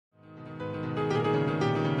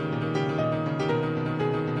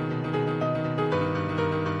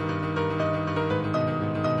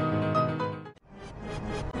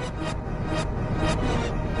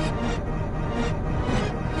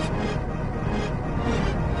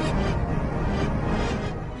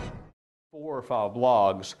profile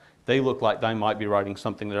blogs, they look like they might be writing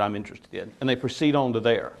something that I'm interested in, and they proceed on to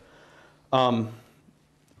there.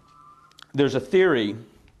 There's a theory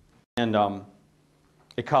in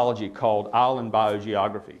ecology called island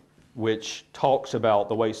biogeography, which talks about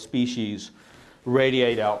the way species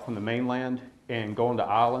radiate out from the mainland and go into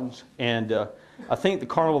islands. And I think the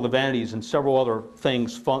Carnival of the Vanities and several other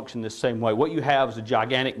things function the same way. What you have is a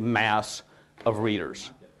gigantic mass of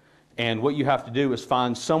readers. And what you have to do is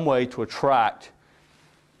find some way to attract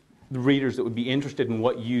the readers that would be interested in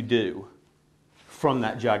what you do from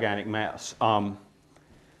that gigantic mass.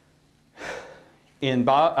 In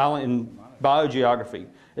biogeography,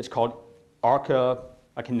 it's called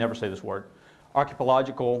I can never say this word,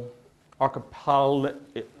 archipelago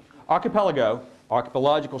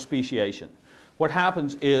speciation. What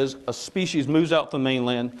happens is a species moves out from the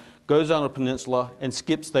mainland, goes down a peninsula, and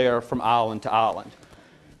skips there from island to island.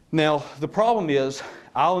 Now, the problem is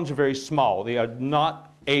islands are very small. They are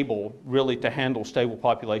not able really to handle stable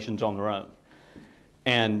populations on their own.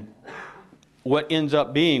 And what ends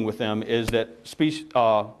up being with them is that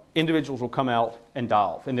individuals will come out and die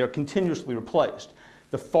off, and they're continuously replaced.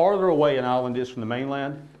 The farther away an island is from the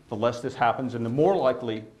mainland, the less this happens, and the more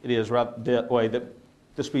likely it is that way that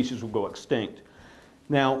the species will go extinct.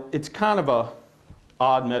 Now, it's kind of an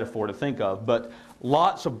odd metaphor to think of, but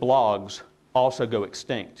lots of blogs also go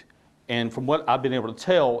extinct. And from what I've been able to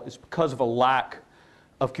tell, it's because of a lack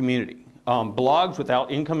of community. Blogs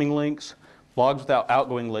without incoming links, blogs without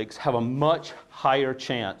outgoing links have a much higher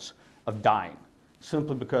chance of dying,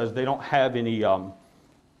 simply because they don't have any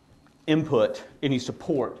input, any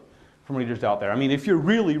support from readers out there. I mean, if you're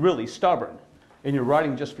really, really stubborn and you're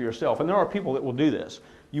writing just for yourself, and there are people that will do this,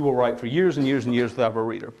 you will write for years and years and years without a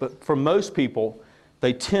reader. But for most people,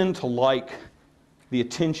 they tend to like the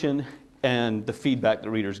attention and the feedback the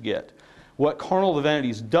readers get. What Carnival of the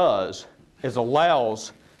Vanities does is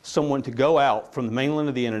allows someone to go out from the mainland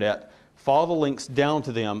of the internet, follow the links down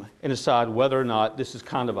to them, and decide whether or not this is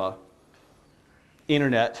kind of a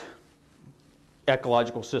internet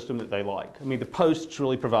ecological system that they like. I mean, the posts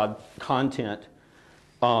really provide content,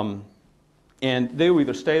 and they will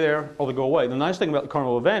either stay there or they go away. The nice thing about the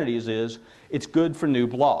Carnival of Vanities is it's good for new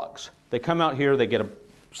blogs. They come out here, they get a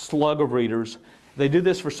slug of readers. They do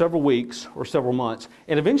this for several weeks or several months,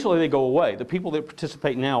 and eventually they go away. The people that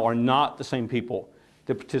participate now are not the same people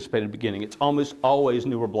that participated at the beginning. It's almost always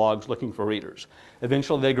newer blogs looking for readers.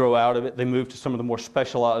 Eventually they grow out of it. They move to some of the more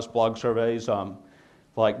specialized blog surveys,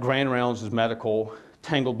 like Grand Rounds is medical,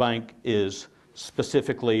 Tangled Bank is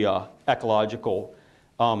specifically ecological.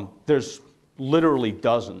 There's literally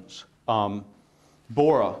dozens.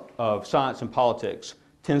 Bora of Science and Politics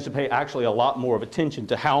tends to pay actually a lot more of attention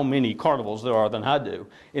to how many carnivals there are than I do.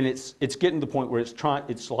 And it's getting to the point where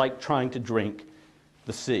it's like trying to drink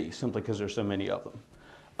the sea, simply because there's so many of them.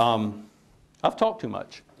 I've talked too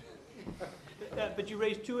much. But you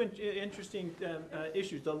raised two interesting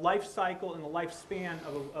issues, the life cycle and the lifespan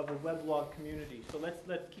of a weblog community. So let's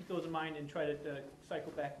keep those in mind and try to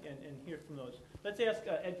cycle back and hear from those. Let's ask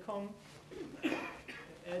Ed Cohn.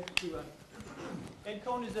 Ed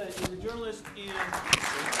Cohn is a journalist and...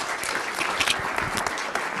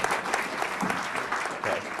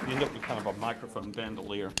 Okay, you end up with kind of a microphone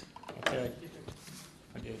bandolier. Okay.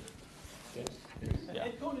 I did. Yes. Yeah.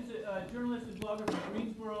 Ed Cohn is a journalist and blogger from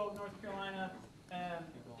Greensboro, North Carolina, and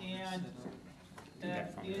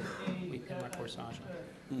is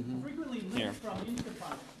frequently linked from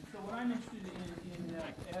insta-pundit. So what I'm interested in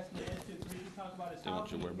asking Ed to briefly talk about is how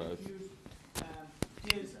he used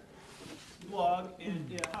his blog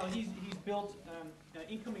and how he's built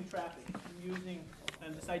incoming traffic using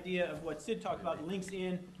this idea of what Sid talked about, links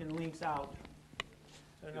in and links out.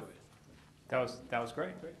 That was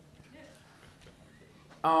great.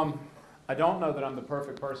 I don't know that I'm the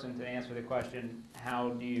perfect person to answer the question, how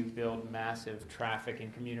do you build massive traffic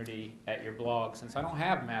and community at your blog, since I don't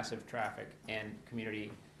have massive traffic and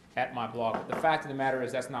community at my blog. But the fact of the matter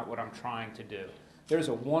is that's not what I'm trying to do. There's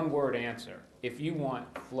a one-word answer. If you want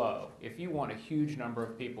flow, if you want a huge number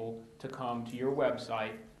of people to come to your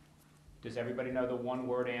website, does everybody know the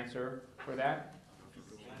one-word answer for that?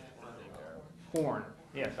 Porn.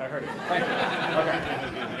 Yes, I heard it. Thank you. Okay.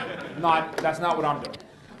 That's not what I'm doing.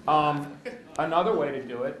 Another way to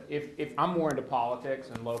do it, if I'm more into politics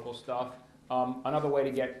and local stuff, another way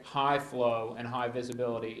to get high flow and high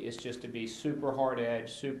visibility is just to be super hard-edged,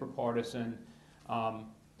 super partisan.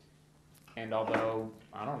 And although,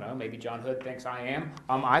 I don't know, maybe John Hood thinks I am,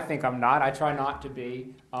 I think I'm not. I try not to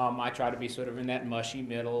be. I try to be sort of in that mushy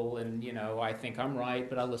middle, and, you know, I think I'm right,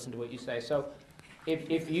 but I listen to what you say. So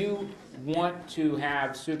if you want to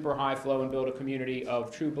have super high flow and build a community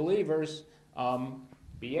of true believers,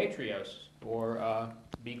 be Atrios or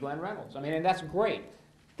be Glenn Reynolds. I mean, and that's great.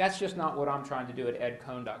 That's just not what I'm trying to do at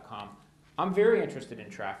edcone.com. I'm very interested in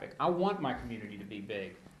traffic. I want my community to be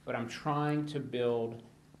big, but I'm trying to build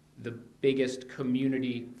the biggest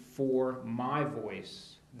community for my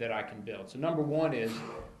voice that I can build. So number one is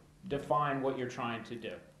define what you're trying to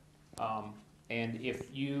do. And if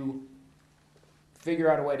you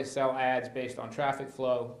figure out a way to sell ads based on traffic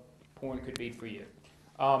flow, porn could be for you.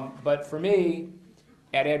 But for me,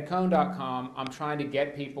 at edcone.com, I'm trying to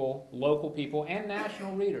get people, local people and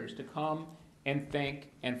national readers, to come and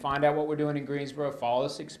think and find out what we're doing in Greensboro, follow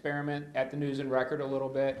this experiment at the News and Record a little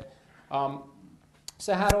bit.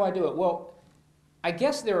 So how do I do it? Well, I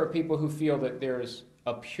guess there are people who feel that there's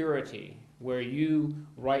a purity where you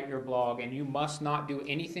write your blog and you must not do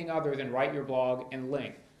anything other than write your blog and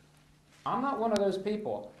link. I'm not one of those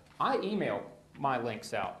people. I email my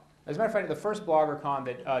links out. As a matter of fact, the first BloggerCon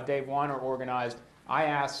that Dave Weiner organized, I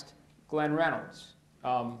asked Glenn Reynolds,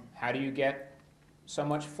 how do you get so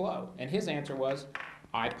much flow? And his answer was,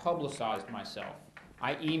 I publicized myself.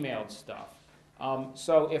 I emailed stuff.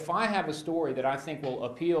 So if I have a story that I think will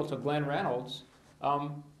appeal to Glenn Reynolds,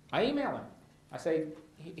 I email him. I say,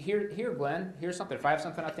 here, Glenn, here's something. If I have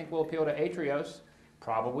something I think will appeal to Atrios,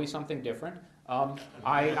 probably something different,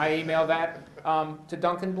 I email that to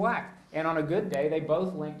Duncan Black. And on a good day, they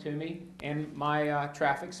both link to me, and my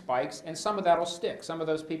traffic spikes, and some of that will stick. Some of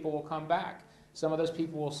those people will come back. Some of those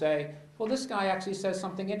people will say, well, this guy actually says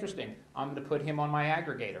something interesting. I'm going to put him on my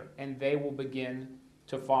aggregator, and they will begin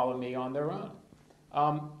to follow me on their own.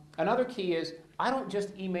 Another key is I don't just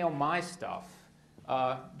email my stuff.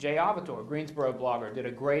 Jay Avator, Greensboro blogger, did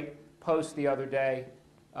a great post the other day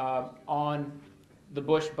on the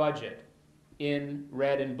Bush budget in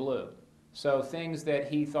red and blue. So things that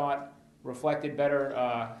he thought reflected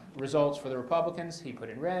better results for the Republicans, he put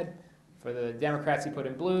in red. For the Democrats, he put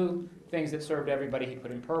in blue. Things that served everybody, he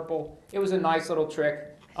put in purple. It was a nice little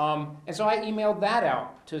trick. And so I emailed that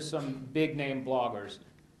out to some big-name bloggers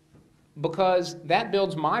because that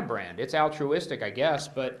builds my brand. It's altruistic, I guess,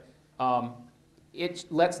 but it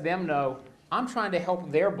lets them know I'm trying to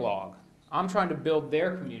help their blog. I'm trying to build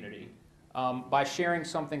their community by sharing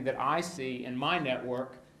something that I see in my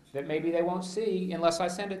network that maybe they won't see unless I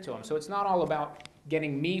send it to them. So it's not all about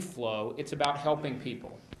getting me flow, it's about helping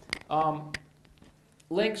people.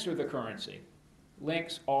 Links are the currency.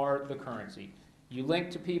 Links are the currency. You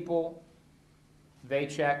link to people, they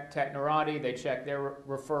check Technorati, they check their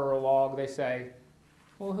referral log, they say,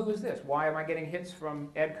 well, who is this? Why am I getting hits from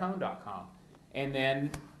edcone.com? And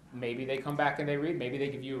then maybe they come back and they read, maybe they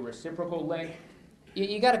give you a reciprocal link.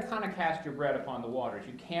 You got to kind of cast your bread upon the waters.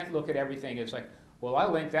 You can't look at everything as like, well, I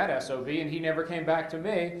linked that SOB and he never came back to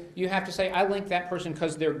me. You have to say, I linked that person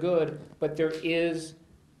because they're good, but there is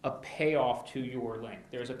a payoff to your link.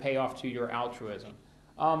 There's a payoff to your altruism.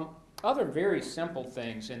 Other very simple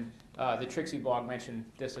things, and the Trixie blog mentioned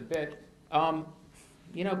this a bit,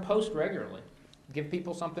 post regularly. Give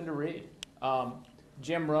people something to read.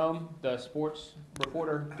 Jim Rome, the sports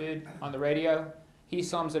reporter dude on the radio, he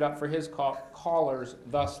sums it up for his callers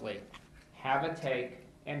thusly: have a take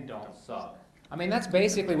and don't suck. I mean, that's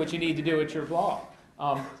basically what you need to do at your blog.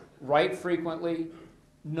 Write frequently,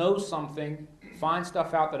 know something, find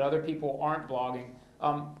stuff out that other people aren't blogging.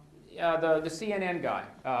 The CNN guy,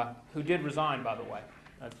 who did resign, by the way,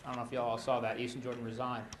 I don't know if y'all saw that, Easton Jordan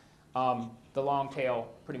resigned. The long tail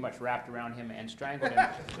pretty much wrapped around him and strangled him.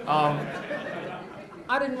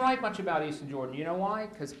 I didn't write much about Easton Jordan. You know why?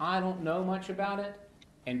 Because I don't know much about it,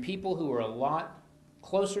 and people who are a lot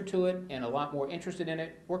closer to it and a lot more interested in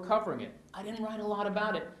it were covering it. I didn't write a lot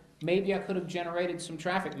about it. Maybe I could have generated some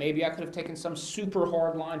traffic. Maybe I could have taken some super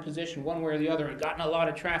hard-line position one way or the other and gotten a lot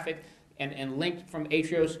of traffic and linked from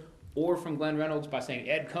Atrios or from Glenn Reynolds by saying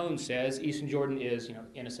Ed Cohn says Easton Jordan is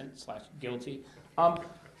innocent/guilty.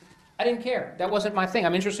 I didn't care. That wasn't my thing.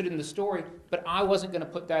 I'm interested in the story, but I wasn't going to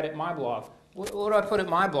put that at my blog. What do I put at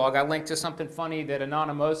my blog? I linked to something funny that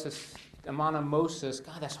Anonymosis,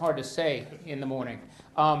 God, that's hard to say in the morning.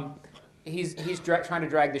 He's trying to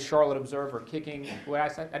drag the Charlotte Observer, kicking, well, I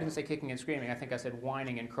didn't say kicking and screaming, I think I said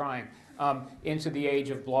whining and crying, into the age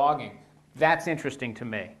of blogging. That's interesting to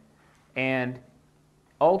me. And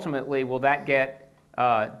ultimately, will that get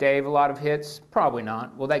Dave a lot of hits? Probably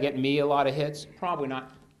not. Will that get me a lot of hits? Probably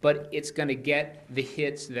not. But it's going to get the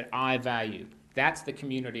hits that I value. That's the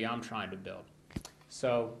community I'm trying to build.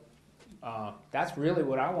 So that's really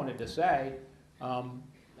what I wanted to say.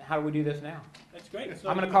 How do we do this now? That's great. So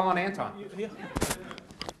I'm going to call on Anton. Yeah.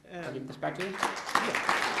 I'll give this back to you.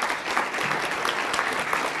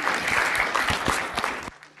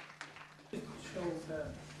 Show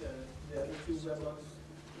the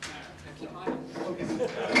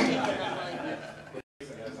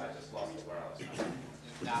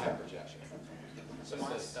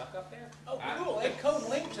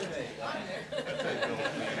link to me.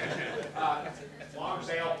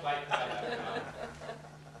 Longsdale.com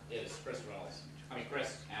is Chris Reynolds.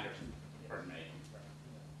 Chris Anderson. Pardon me.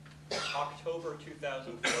 October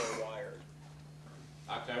 2004 Wired.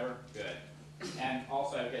 October? Good. And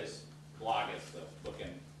also his blog is the book in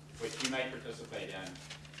which you may participate in,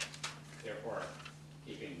 therefore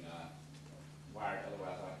keeping Wired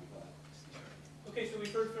otherwise occupied. Okay, so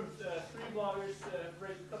we've heard from three bloggers,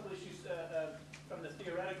 raised a couple issues from the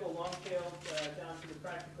theoretical, long-tailed, down to the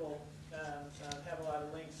practical, have a lot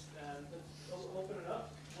of links. Let's open it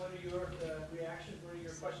up. What are your reactions? What are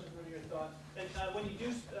your questions? What are your thoughts? And when you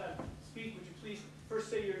do speak, would you please first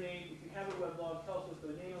say your name? If you have a weblog, tell us what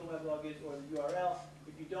the name of the weblog is or the URL.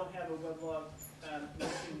 If you don't have a weblog,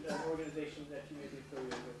 mention an organization that you may be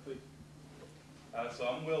affiliated with, please. So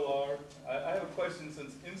I'm Will R. I have a question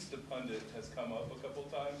since insta-pundit has come up a couple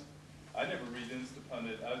times. I never read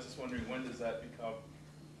insta-pundit. I was just wondering, when does that become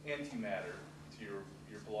antimatter to your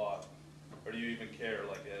blog? Or do you even care,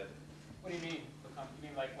 like Ed? What do you mean? You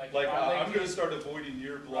mean like I'm going to start avoiding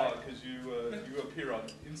your blog because you appear on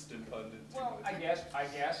insta-pundit. Well, I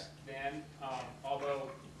guess then,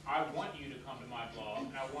 although I want you to come to my blog,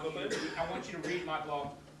 and I want you to read my blog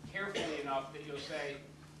carefully enough that you'll say,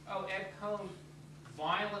 oh, Ed Cohn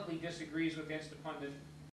violently disagrees with insta-pundit,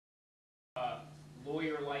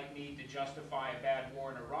 lawyer like me to justify a bad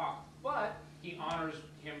war in Iraq, but he honors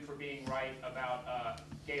him for being right about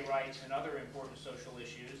gay rights and other important social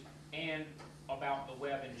issues, and about the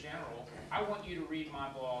web in general. I want you to read my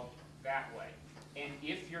blog that way. And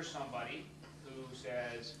if you're somebody who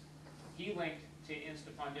says he linked to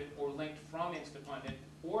insta-pundit or linked from insta-pundit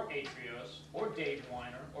or Atrios or Dave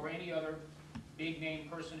Weiner or any other big name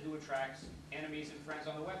person who attracts enemies and friends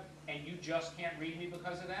on the web, and you just can't read me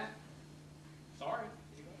because of that, sorry.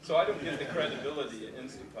 So I don't get the credibility at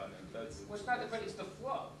insta-pundit. Well, it's not the credit, it's the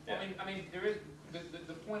flow. Yeah. I mean, there is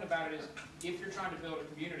the point about it is, if you're trying to build a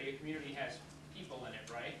community has people in it,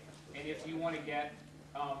 right? And if you want to get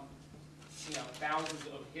thousands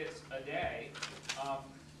of hits a day,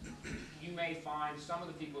 you may find some of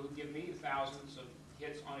the people who give me thousands of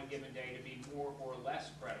hits on a given day to be more or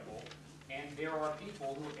less credible. And there are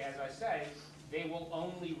people who, as I say, they will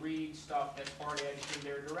only read stuff that's hard-edged in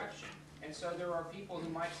their direction. And so there are people who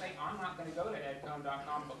might say, I'm not going to go to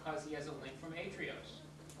edcohn.com because he has a link from Atrios.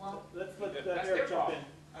 Well, let's let that's Eric their jump problem. in.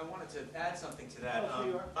 I wanted to add something to that. Oh, so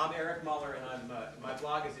you are? I'm Eric Muller, and my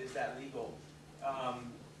blog is That Legal? I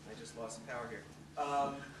just lost some power here.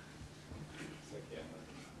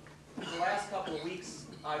 The last couple of weeks,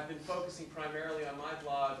 I've been focusing primarily on my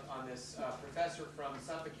blog on this professor from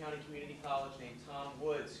Suffolk County Community College named Tom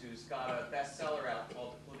Woods, who's got a bestseller out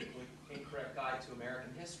called The Politically Incorrect Guide to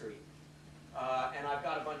American History. And I've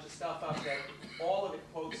got a bunch of stuff up that all of it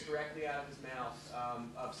quotes directly out of his mouth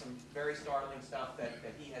of some very startling stuff that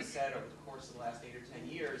he has said over the course of the last 8 or 10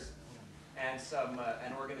 years, and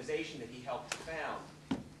an organization that he helped found.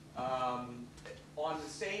 On the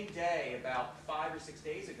same day, about 5 or 6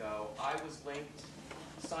 days ago, I was linked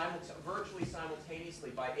virtually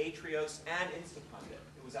simultaneously by Atrios and insta-pundit.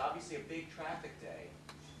 It was obviously a big traffic day,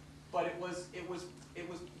 but it was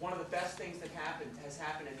one of the best things that has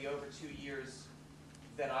happened in the over 2 years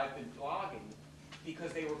that I've been blogging,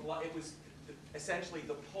 because it was essentially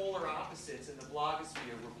the polar opposites in the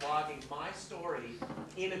blogosphere were blogging my story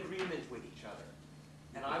in agreement with each other.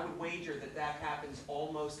 And I would wager that happens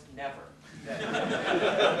almost never,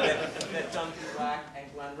 that Duncan Black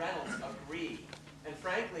and Glenn Reynolds agree. And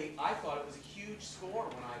frankly, I thought it was a huge score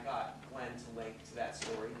when I got Glenn to link to that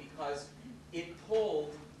story, because it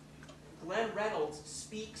pulled, Glenn Reynolds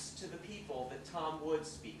speaks to the people that Tom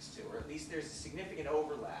Woods speaks to, or at least there's a significant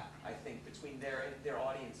overlap, I think, between their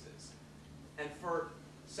audiences. And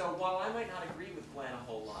so while I might not agree with Glenn a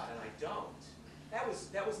whole lot, and I don't,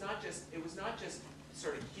 it was not just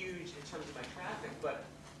sort of huge in terms of my traffic, but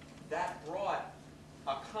that brought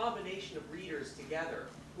a combination of readers together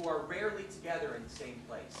who are rarely together in the same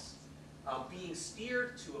place, being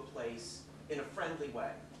steered to a place in a friendly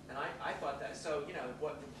way. And I thought that, so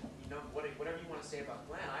whatever you want to say about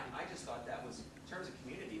Glenn, I just thought that was, in terms of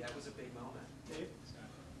community, that was a big moment. Dave?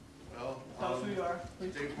 Well, Tell us who you are,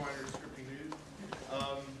 please. Dave Weiner, Scripting News.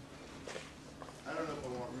 I don't know if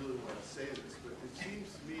I really want to say this, but it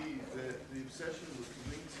seems to me that the obsession with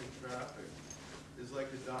links and traffic is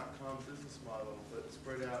like a .com business model, but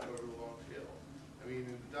spread out over the long tail. I mean,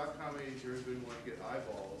 in the .com age, everybody wanted to get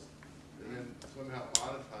eyeballs and then somehow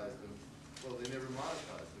monetize them. Well, they never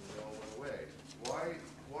monetized them; they all went away.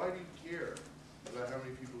 Why do you care about how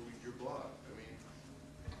many people read your blog? I mean,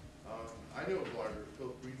 I know a blogger,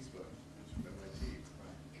 Phil Greenspan, who's from MIT,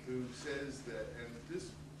 who who says that, and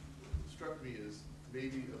this struck me as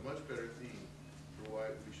maybe a much better theme for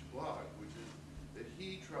why we should blog, which is that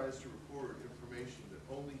he tries to record information that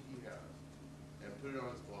only he has and put it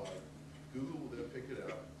on his blog. Google will then pick it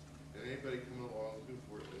up, and anybody coming along looking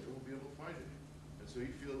for it later will be able to find it. And so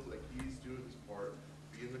he feels like he's doing his part,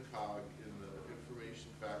 being the cog in the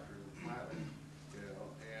information factor of the planet, you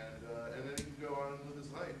know, and then he can go on with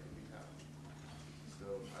his life and be happy.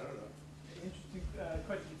 So, I don't know. Interesting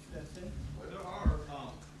question, Sid.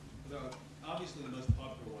 Obviously the most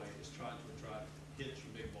popular way is trying to attract hits from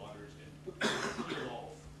big bloggers and kill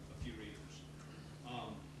off a few readers.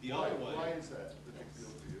 The other way. Why is that a big deal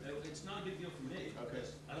for you? It's not a big deal for me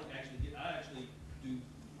because I actually do,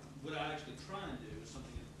 what I actually try and do is something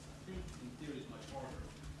that I think in theory is much harder,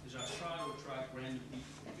 is I try to attract random people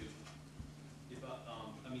from Google.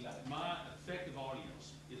 My effective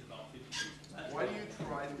audience is about 50 people. Why do you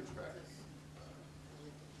try to attract it?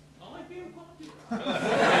 I like being popular.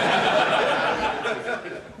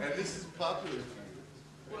 And this is popular for you.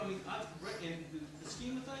 Well, in the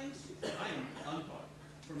scheme of things, I am unpopular.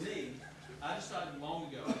 For me, I decided long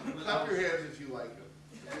ago. Clap your hands if you like them.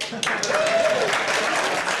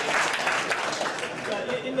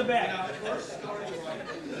 In the back.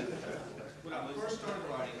 When I first started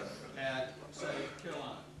writing at, say,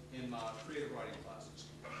 Carolina, in my creative writing classes,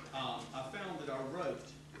 I found that I wrote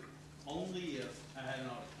only if I had an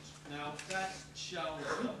audience. Now, that's shallow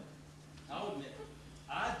stuff. I'll admit,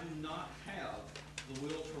 I do not have the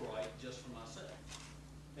will to write just for myself,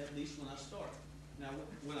 at least when I started. Now,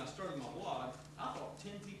 when I started my blog, I thought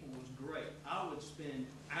 10 people was great. I would spend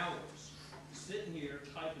hours sitting here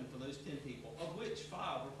typing for those 10 people, of which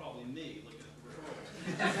 5 were probably me looking at the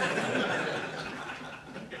referrals.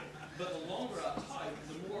 But the longer I typed,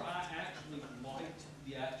 the more I actually liked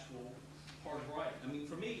the actual part of writing. I mean,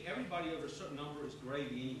 for me, everybody over a certain number is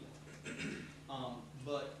gravy anyway.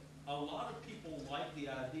 But a lot of people like the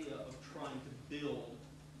idea of trying to build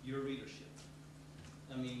your readership.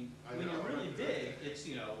 I mean, when you're really big, it's,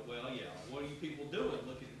 well, yeah, what are you people doing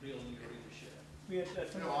looking at building your readership? We had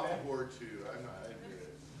I'm bored too. I'm not. I get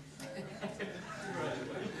it.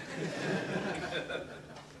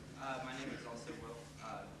 My name is also Will.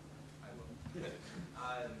 I will.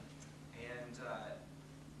 And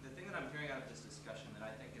the thing that I'm hearing out of this discussion that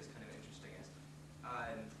I think is kind of interesting is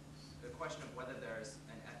the question of whether there's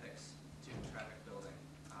an ethics to traffic building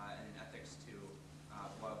and an ethics to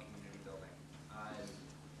blog community building.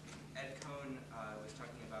 Ed Cohn was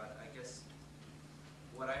talking about, I guess,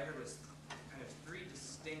 what I heard was kind of 3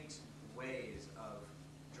 distinct ways of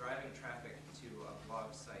driving traffic to a blog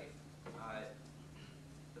site.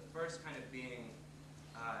 The first kind of being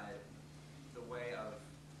the way of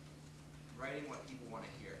writing what people want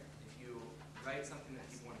to hear. If you write something that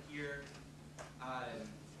people want to hear,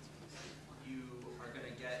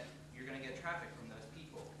 you're going to get traffic from those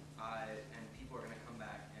people, and people are going to come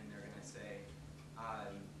back and they're going to say,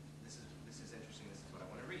 this is interesting. This is what I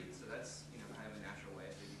want to read. So that's kind of a natural way.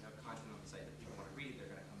 If you have content on the site that people want to read, they're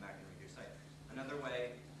going to come back and read your site. Another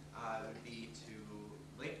way would be to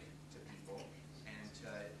link to people and to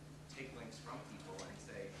take links from people and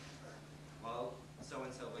say, well,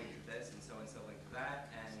 so-and-so linked to this and so-and-so linked to that,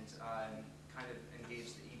 and kind of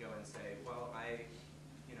engage the ego and say, well, I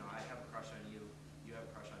have a crush on you, you have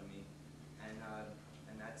a crush on me, and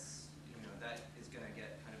that's, that is going to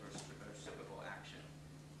get kind of a reciprocal action.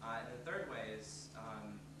 And the third way is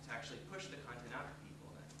to actually push the content out to people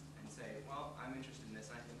then, and say, well, I'm interested in this,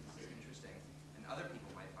 and I think this is interesting, and other people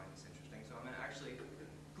might find this interesting, so I'm going to actually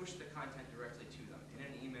push the content directly to them in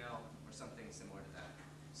an email or something similar to that.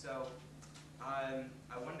 So I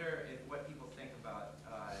wonder if what people think about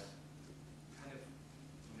kind of,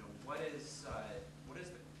 what is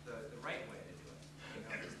the right way to do it?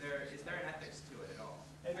 Is there an ethics to it at all?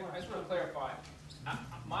 I just want to clarify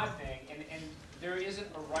my thing, and there isn't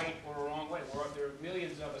a right or a wrong way. There are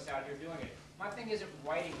millions of us out here doing it. My thing isn't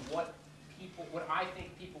writing what I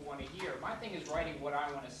think people want to hear. My thing is writing what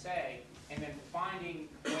I want to say, and then finding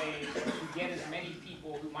ways to get as many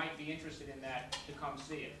people who might be interested in that to come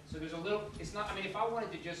see it. So there's a little, it's not, I mean, if I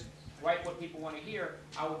wanted to just write what people want to hear,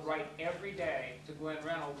 I would write every day to Glenn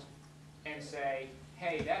Reynolds and say,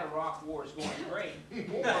 hey, that Iraq war is going great.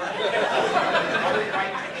 Or I would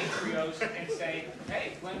write to Atrios and say,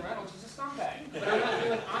 hey, Glenn Reynolds is a scumbag. But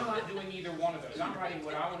I'm not doing either one of those. I'm writing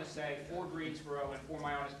what I want to say for Greensboro and for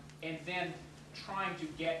my audience, and then trying to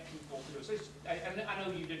get people to do it. So I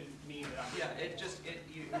know you didn't mean that.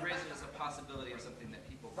 You raised it as a possibility of something that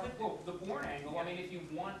people. Right. Well, the porn angle. I mean, if you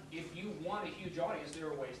want a huge audience, there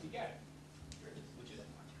are ways to get it. Which is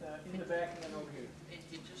in the back and then over here.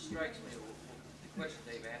 It just strikes me. question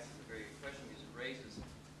Dave asked is a very good question because it raises,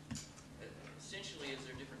 essentially, is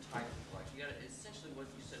there different types of blogs? You got to, essentially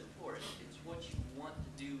what you said before, it's what you want to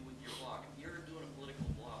do with your blog. If you're doing a political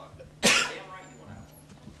blog, damn right you want eyeballs.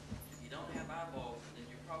 If you don't have eyeballs, then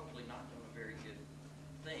you're probably not doing a very good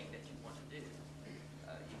thing that you want to do.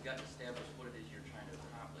 You've got to establish what it is you're trying to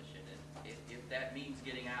accomplish, and if that means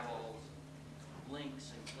getting eyeballs,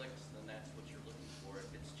 links and clicks, then that's what you're looking for.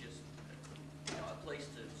 If it's just a place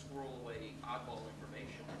to squirrel away oddball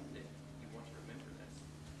information that you want to remember,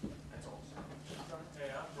 that's awesome. Hey,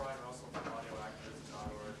 I'm Brian Russell from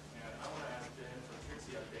audioactivism.org, and I want to ask Dan from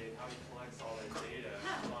Trixie Update how he collects all that data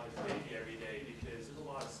on his baby every day, because there's a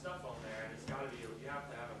lot of stuff on there, and it's got to be, you have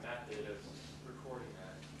to have a method of recording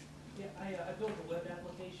that. Yeah, I built a web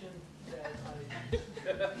application that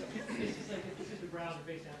it's just like, this is a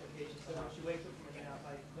browser-based application, so when she wakes up from a nap,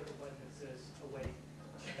 I click a button that says awake,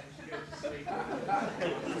 and she goes to sleep.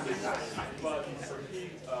 But you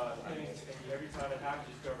repeat things, and every time it happens,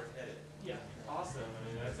 you just go over and hit it. Yeah. Awesome. I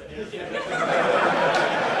mean, that's yeah,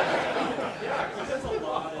 because that's a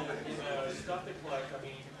lot of stuff to collect. I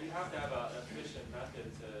mean, you have to have an efficient method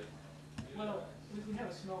to do Well, that. we have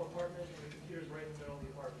a small apartment, and the computer's right in the middle of the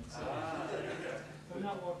apartment, so I'm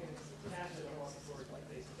not walking past it, I'm walking towards my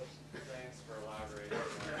face. Thanks for elaborating.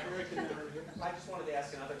 I just wanted to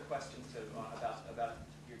ask another question about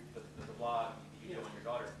the blog you do on your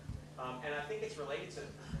daughter. And I think it's related to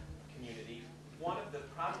community. One of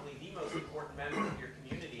probably the most important members of your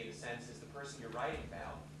community, in a sense, is the person you're writing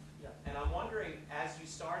about. Yeah. And I'm wondering, as you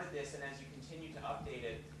started this and as you continue to update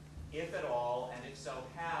it, if at all, and if so,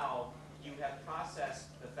 how you have processed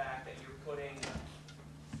the fact that you're putting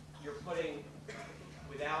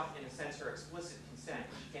without, in a sense, her explicit consent,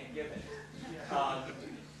 she can't give it,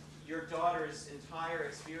 your daughter's entire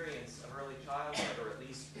experience of early childhood, or at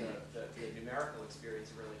least the numerical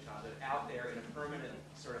experience of early childhood, out there in a permanent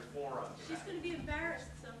sort of forum. She's going to be embarrassed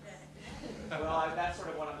someday. Well, that's sort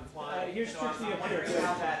of what I'm implying. Here's So I'm Trixie up wondering here.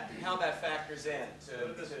 how that factors in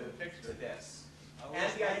to this.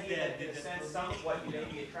 And the idea that, in a sense, some of what you may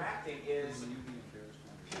be attracting is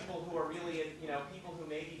people who are really, people who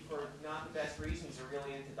maybe for not the best reasons are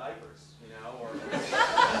really into diapers, or